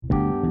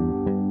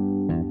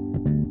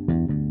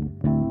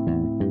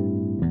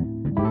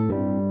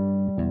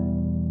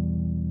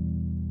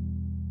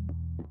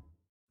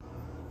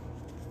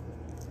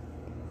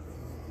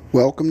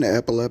Welcome to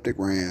Epileptic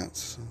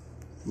Rants.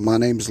 My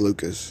name's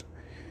Lucas.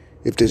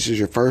 If this is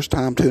your first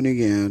time tuning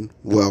in,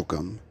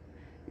 welcome.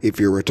 If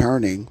you're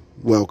returning,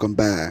 welcome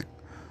back.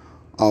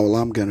 All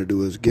I'm going to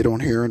do is get on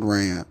here and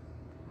rant.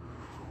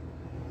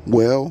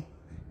 Well,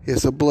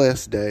 it's a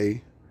blessed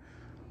day.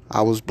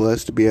 I was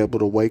blessed to be able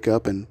to wake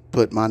up and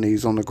put my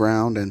knees on the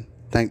ground and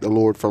thank the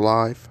Lord for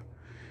life.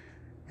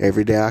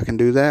 Every day I can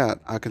do that,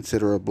 I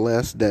consider a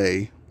blessed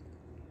day.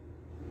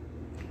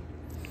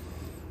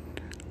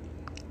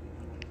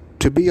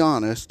 To be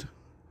honest,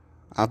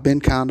 I've been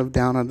kind of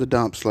down in the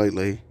dumps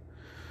lately.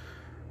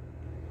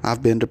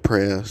 I've been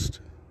depressed,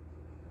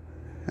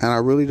 and I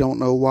really don't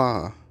know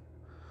why.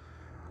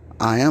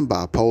 I am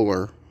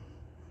bipolar.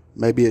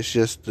 Maybe it's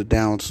just the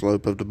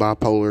downslope of the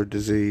bipolar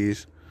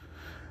disease.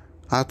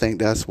 I think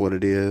that's what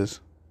it is.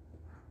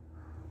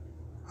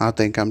 I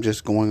think I'm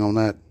just going on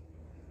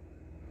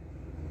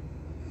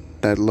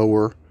that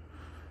lower,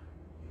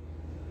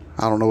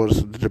 I don't know what it's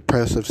the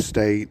depressive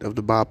state of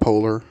the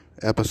bipolar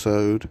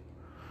episode.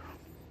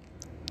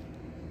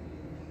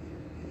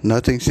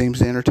 Nothing seems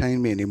to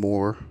entertain me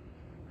anymore.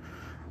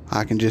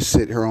 I can just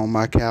sit here on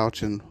my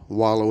couch and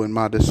wallow in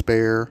my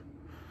despair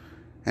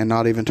and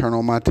not even turn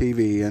on my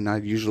TV. And I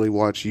usually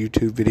watch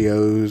YouTube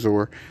videos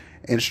or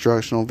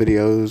instructional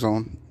videos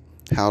on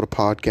how to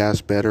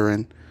podcast better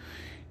and,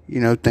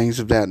 things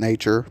of that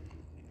nature.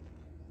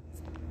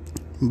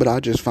 But I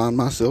just find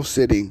myself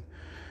sitting,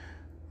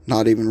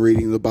 not even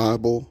reading the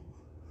Bible,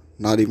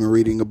 not even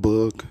reading a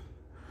book.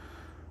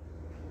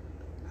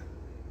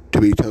 To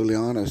be totally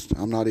honest,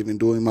 I'm not even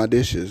doing my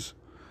dishes.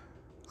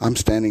 I'm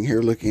standing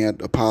here looking at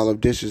a pile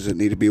of dishes that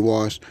need to be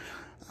washed.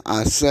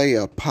 I say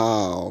a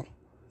pile,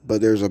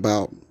 but there's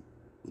about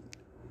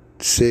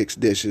 6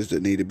 dishes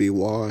that need to be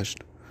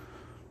washed.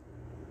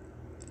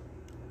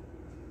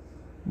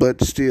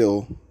 But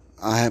still,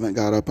 I haven't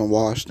got up and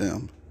washed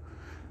them.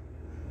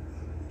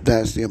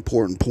 That's the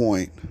important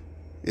point,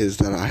 is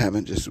that I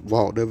haven't just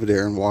walked over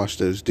there and washed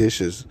those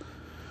dishes.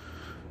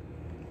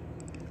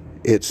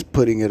 It's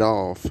putting it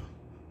off.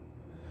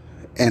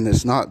 And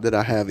it's not that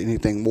I have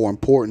anything more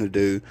important to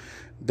do.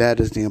 That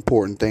is the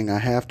important thing I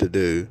have to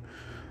do.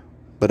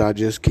 But I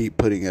just keep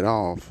putting it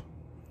off.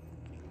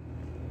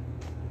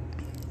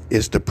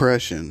 It's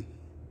depression.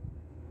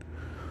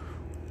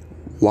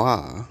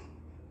 Why?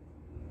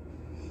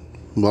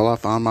 Well, I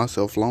find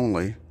myself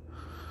lonely.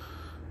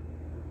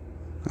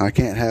 I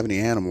can't have any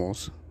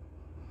animals.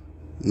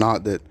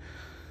 Not that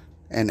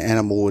an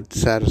animal would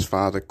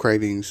satisfy the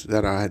cravings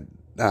that I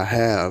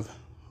have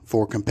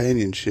for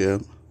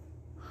companionship.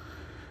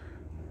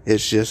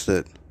 It's just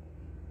that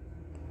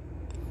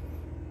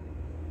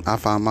I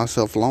find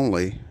myself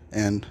lonely,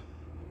 and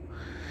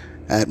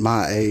at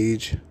my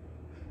age,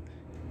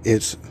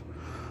 it's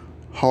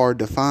hard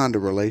to find a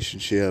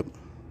relationship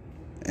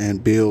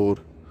and build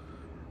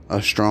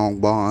a strong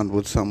bond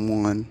with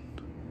someone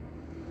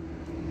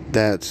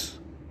that's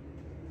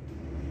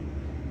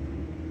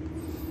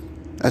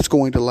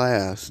going to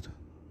last.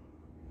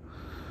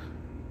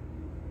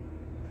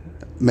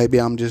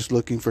 Maybe I'm just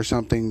looking for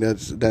something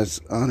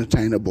that's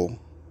unattainable.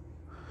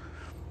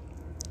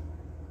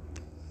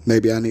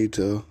 Maybe I need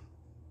to,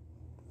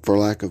 for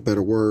lack of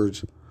better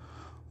words,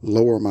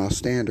 lower my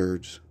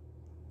standards.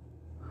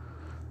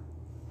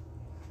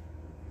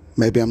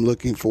 Maybe I'm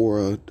looking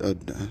for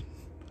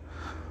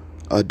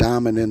a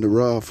diamond in the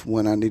rough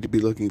when I need to be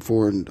looking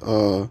for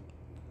a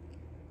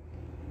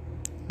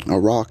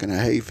rock in a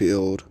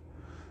hayfield,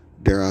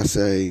 dare I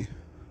say.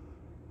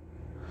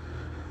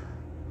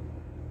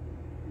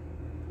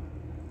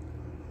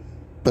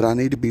 But I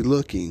need to be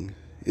looking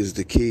is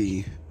the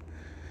key.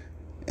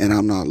 And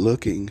I'm not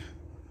looking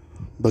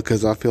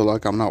because I feel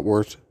like I'm not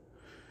worth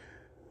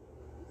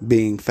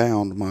being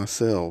found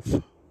myself.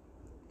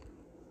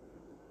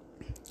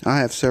 I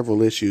have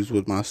several issues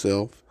with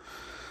myself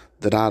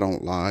that I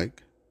don't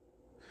like.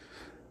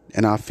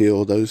 And I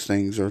feel those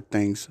things are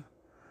things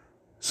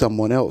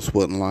someone else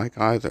wouldn't like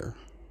either.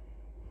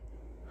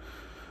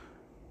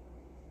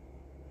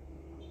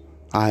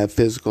 I have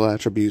physical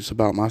attributes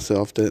about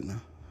myself that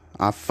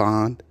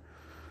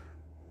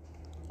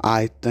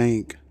I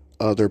think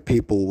other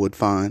people would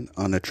find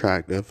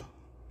unattractive.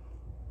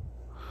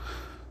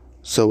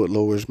 So it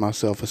lowers my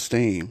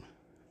self-esteem.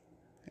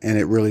 And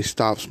it really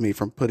stops me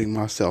from putting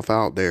myself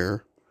out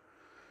there.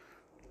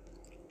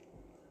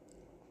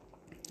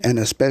 And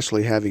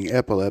especially having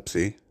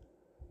epilepsy,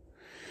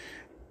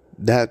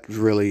 that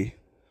really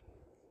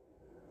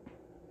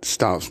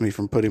stops me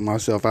from putting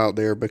myself out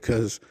there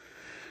because,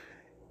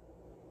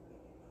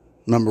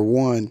 number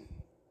one,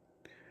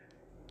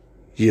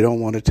 you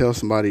don't want to tell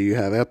somebody you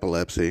have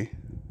epilepsy.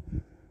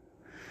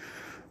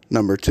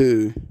 Number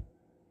 2,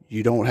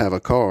 you don't have a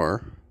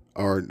car,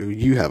 or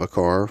you have a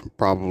car,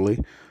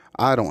 probably.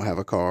 I don't have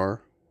a car.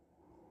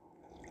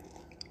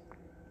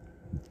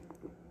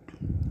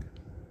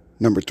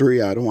 Number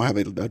 3, I don't have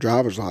a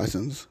driver's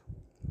license.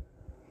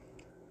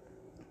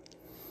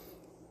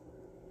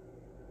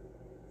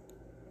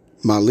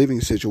 My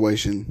living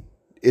situation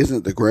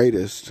isn't the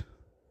greatest.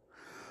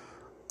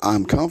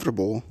 I'm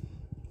comfortable.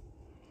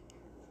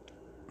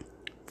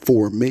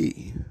 for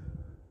me.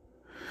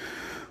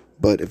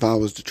 But if I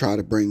was to try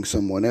to bring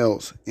someone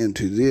else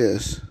into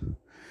this,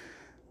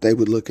 they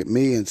would look at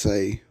me and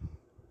say,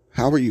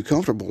 how are you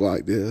comfortable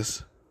like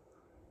this?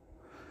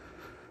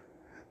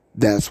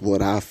 That's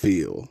what I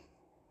feel.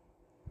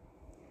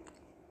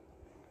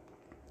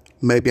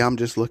 Maybe I'm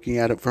just looking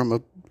at it from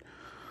a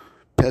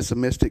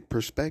pessimistic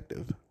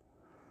perspective.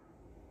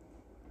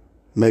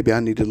 Maybe I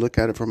need to look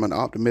at it from an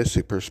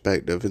optimistic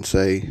perspective and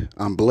say,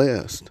 I'm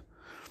blessed.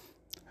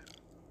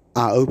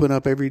 I open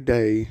up every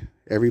day,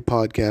 every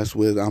podcast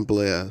with, I'm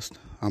blessed.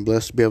 I'm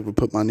blessed to be able to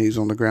put my knees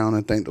on the ground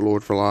and thank the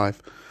Lord for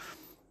life.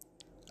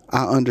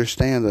 I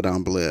understand that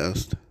I'm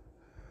blessed.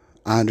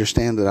 I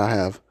understand that I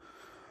have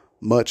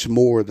much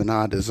more than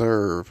I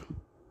deserve.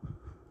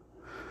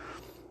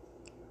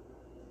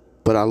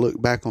 But I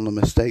look back on the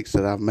mistakes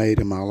that I've made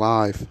in my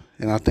life,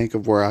 and I think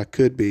of where I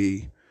could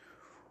be,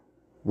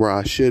 where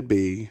I should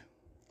be,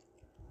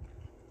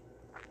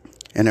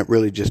 and it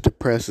really just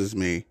depresses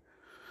me.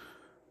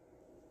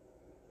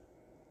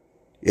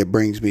 It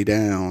brings me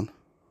down.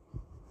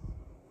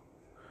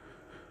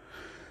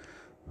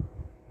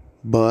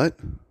 But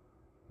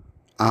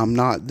I'm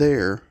not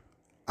there.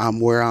 I'm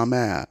where I'm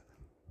at.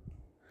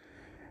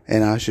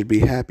 And I should be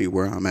happy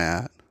where I'm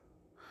at,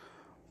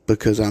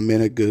 because I'm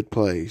in a good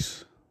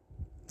place.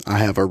 I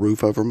have a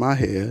roof over my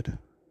head.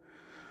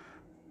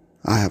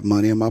 I have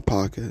money in my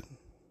pocket.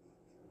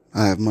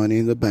 I have money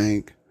in the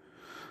bank.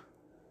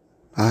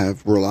 I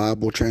have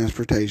reliable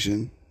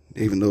transportation,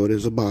 even though it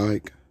is a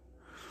bike.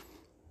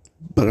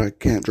 But I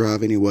can't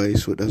drive anyway,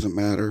 so it doesn't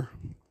matter.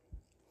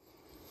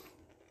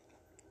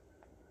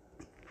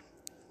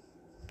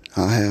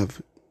 I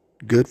have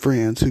good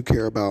friends who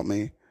care about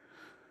me,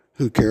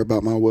 who care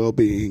about my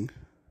well-being.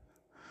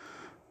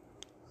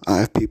 I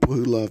have people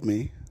who love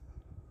me.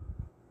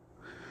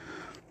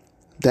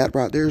 That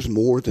right there is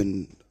more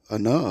than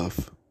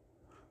enough.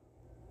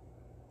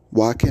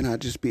 Why can't I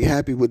just be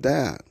happy with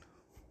that?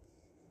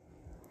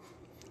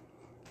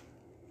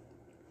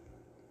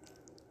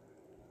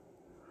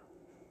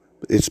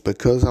 It's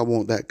because I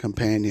want that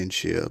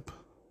companionship.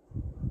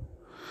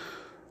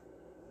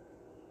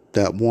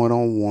 That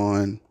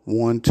one-on-one,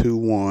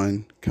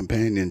 one-to-one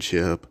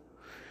companionship.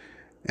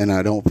 And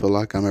I don't feel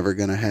like I'm ever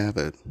going to have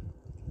it.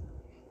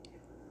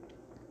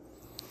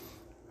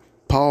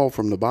 Paul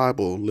from the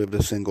Bible lived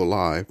a single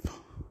life.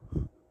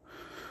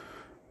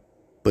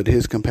 But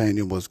his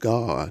companion was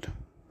God.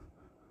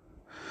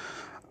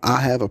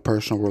 I have a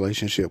personal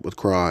relationship with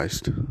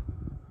Christ.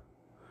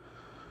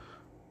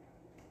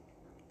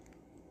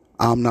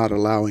 I'm not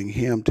allowing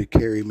him to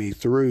carry me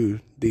through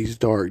these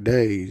dark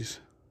days.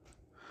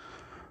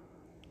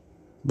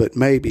 But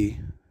maybe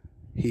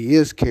he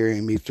is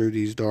carrying me through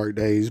these dark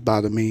days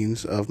by the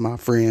means of my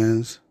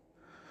friends,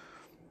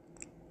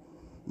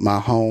 my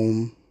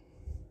home,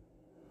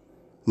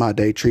 my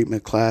day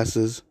treatment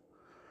classes,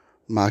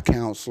 my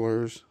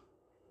counselors.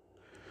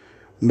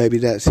 Maybe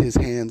that's his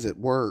hands at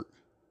work,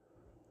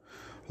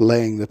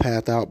 laying the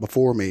path out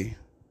before me.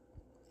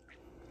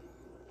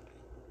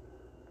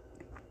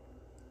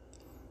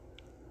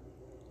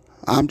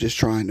 I'm just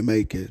trying to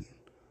make it.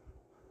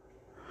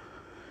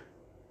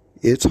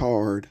 It's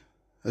hard,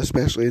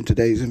 especially in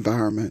today's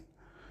environment.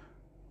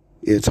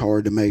 It's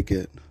hard to make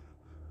it.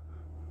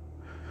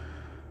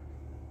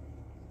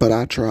 But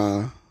I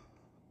try.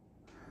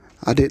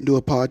 I didn't do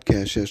a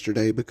podcast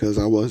yesterday because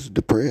I was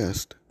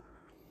depressed.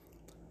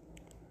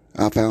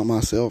 I found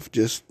myself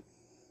just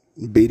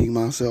beating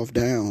myself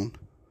down.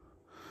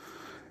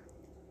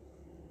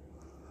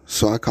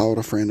 So I called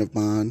a friend of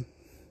mine.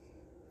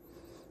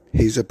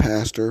 He's a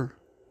pastor.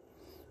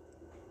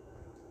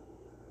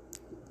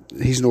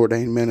 He's an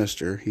ordained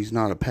minister. He's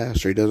not a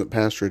pastor. He doesn't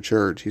pastor a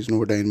church. He's an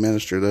ordained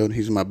minister, though, and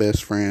he's my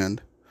best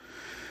friend.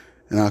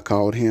 And I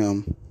called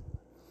him.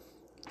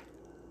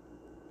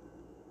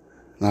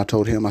 And I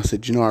told him, I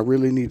said, I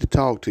really need to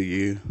talk to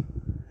you.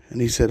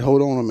 And he said,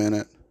 hold on a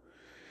minute.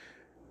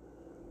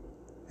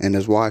 And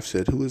his wife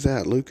said, who is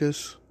that,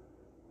 Lucas?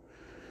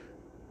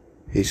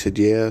 He said,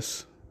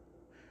 yes.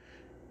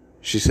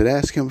 She said,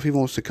 ask him if he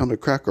wants to come to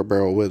Cracker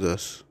Barrel with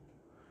us.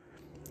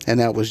 And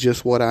that was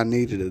just what I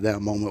needed at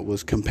that moment,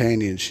 was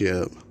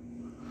companionship,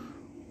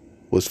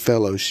 was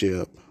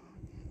fellowship.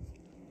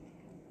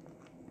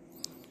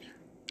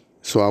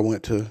 So I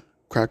went to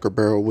Cracker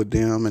Barrel with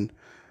them, and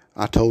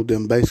I told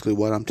them basically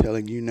what I'm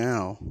telling you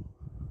now.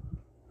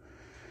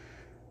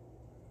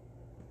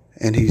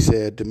 And he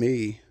said to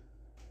me,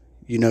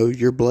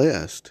 you're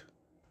blessed.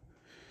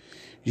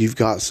 You've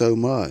got so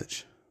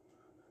much.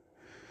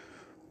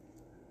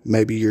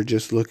 Maybe you're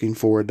just looking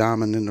for a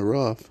diamond in the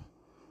rough.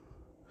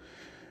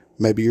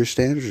 Maybe your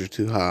standards are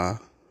too high.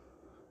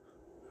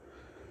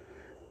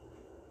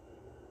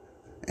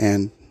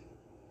 And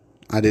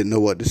I didn't know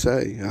what to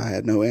say. I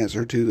had no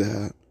answer to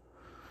that.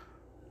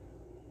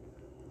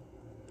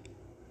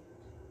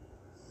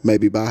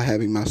 Maybe by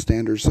having my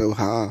standards so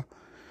high,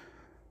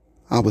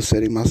 I was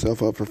setting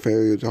myself up for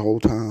failure the whole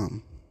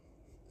time.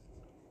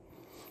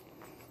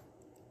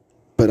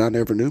 But I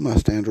never knew my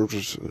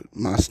standards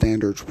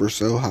were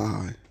so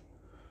high.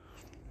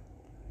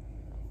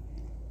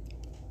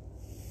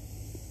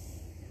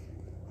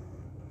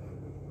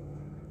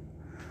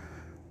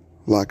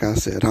 Like I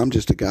said, I'm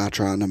just a guy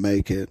trying to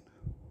make it.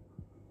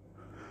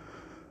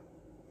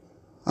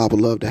 I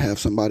would love to have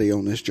somebody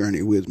on this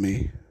journey with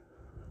me.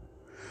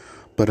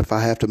 But if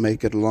I have to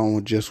make it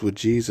alone just with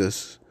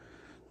Jesus,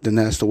 then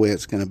that's the way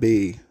it's going to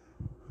be.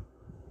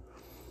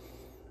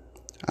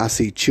 I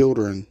see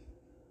children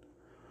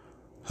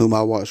whom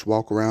I watched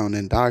walk around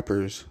in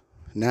diapers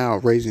now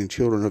raising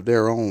children of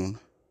their own.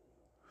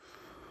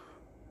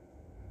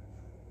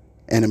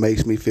 And it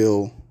makes me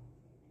feel,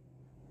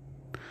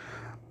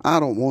 I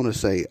don't want to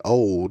say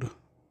old,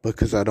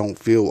 because I don't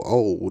feel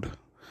old.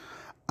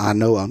 I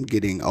know I'm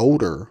getting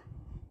older.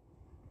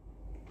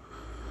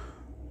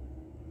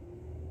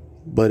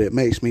 But it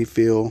makes me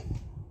feel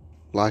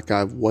like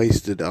I've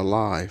wasted a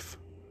life.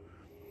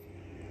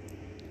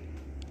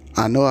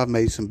 I know I've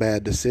made some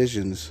bad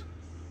decisions,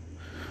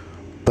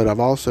 but I've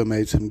also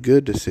made some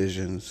good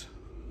decisions.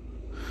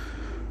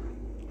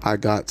 I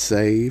got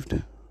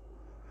saved.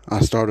 I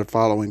started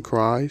following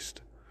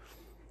Christ.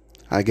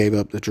 I gave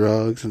up the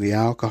drugs and the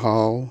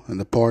alcohol and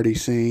the party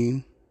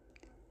scene.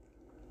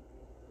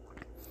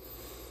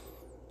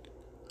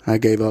 I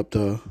gave up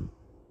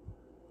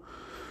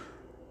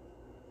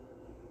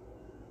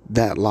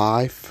that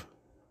life.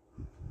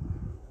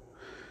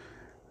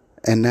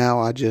 And now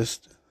I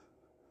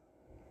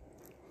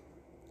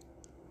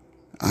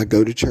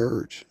go to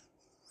church.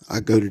 I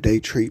go to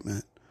day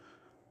treatment.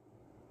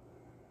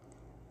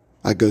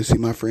 I go see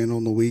my friend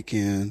on the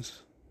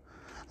weekends.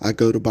 I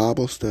go to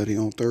Bible study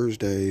on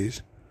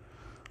Thursdays.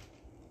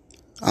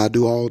 I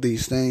do all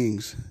these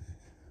things.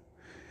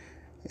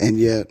 And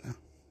yet,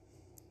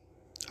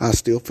 I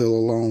still feel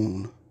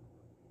alone.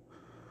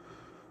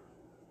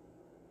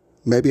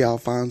 Maybe I'll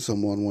find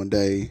someone one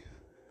day.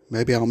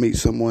 Maybe I'll meet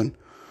someone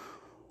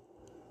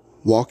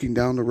walking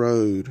down the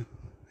road,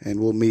 and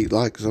we'll meet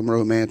like some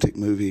romantic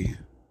movie.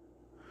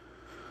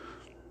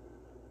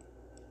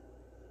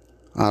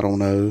 I don't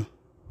know.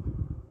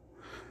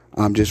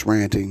 I'm just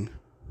ranting.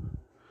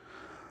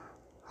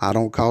 I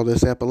don't call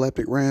this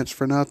epileptic rants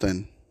for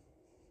nothing.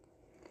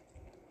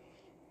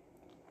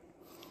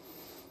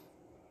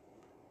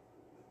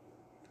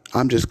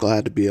 I'm just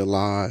glad to be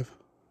alive.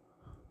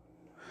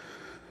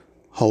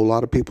 A whole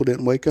lot of people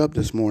didn't wake up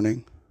this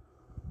morning.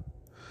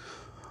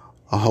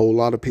 A whole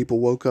lot of people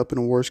woke up in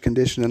a worse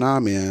condition than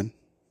I'm in.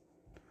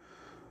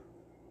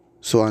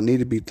 So I need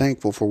to be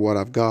thankful for what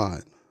I've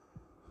got.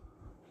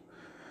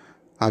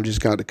 I've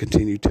just got to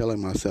continue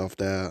telling myself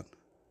that.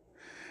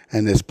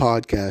 And this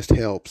podcast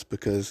helps,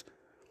 because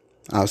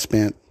I've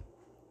spent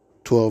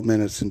 12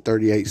 minutes and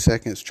 38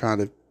 seconds trying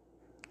to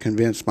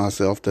convince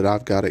myself that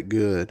I've got it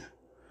good.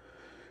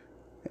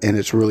 And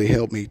it's really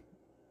helped me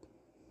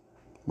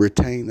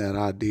retain that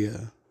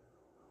idea.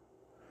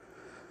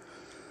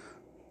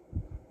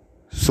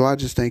 So I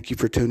just thank you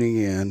for tuning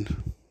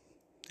in,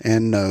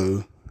 and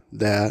know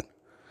that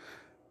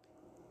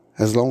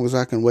as long as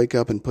I can wake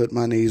up and put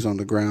my knees on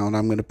the ground,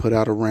 I'm going to put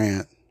out a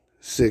rant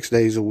 6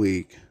 days a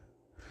week.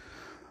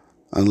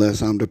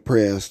 Unless I'm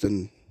depressed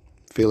and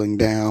feeling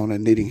down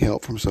and needing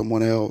help from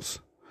someone else,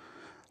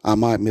 I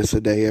might miss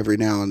a day every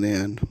now and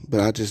then. But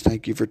I just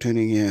thank you for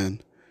tuning in.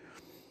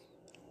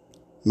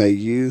 May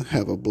you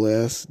have a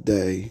blessed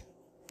day.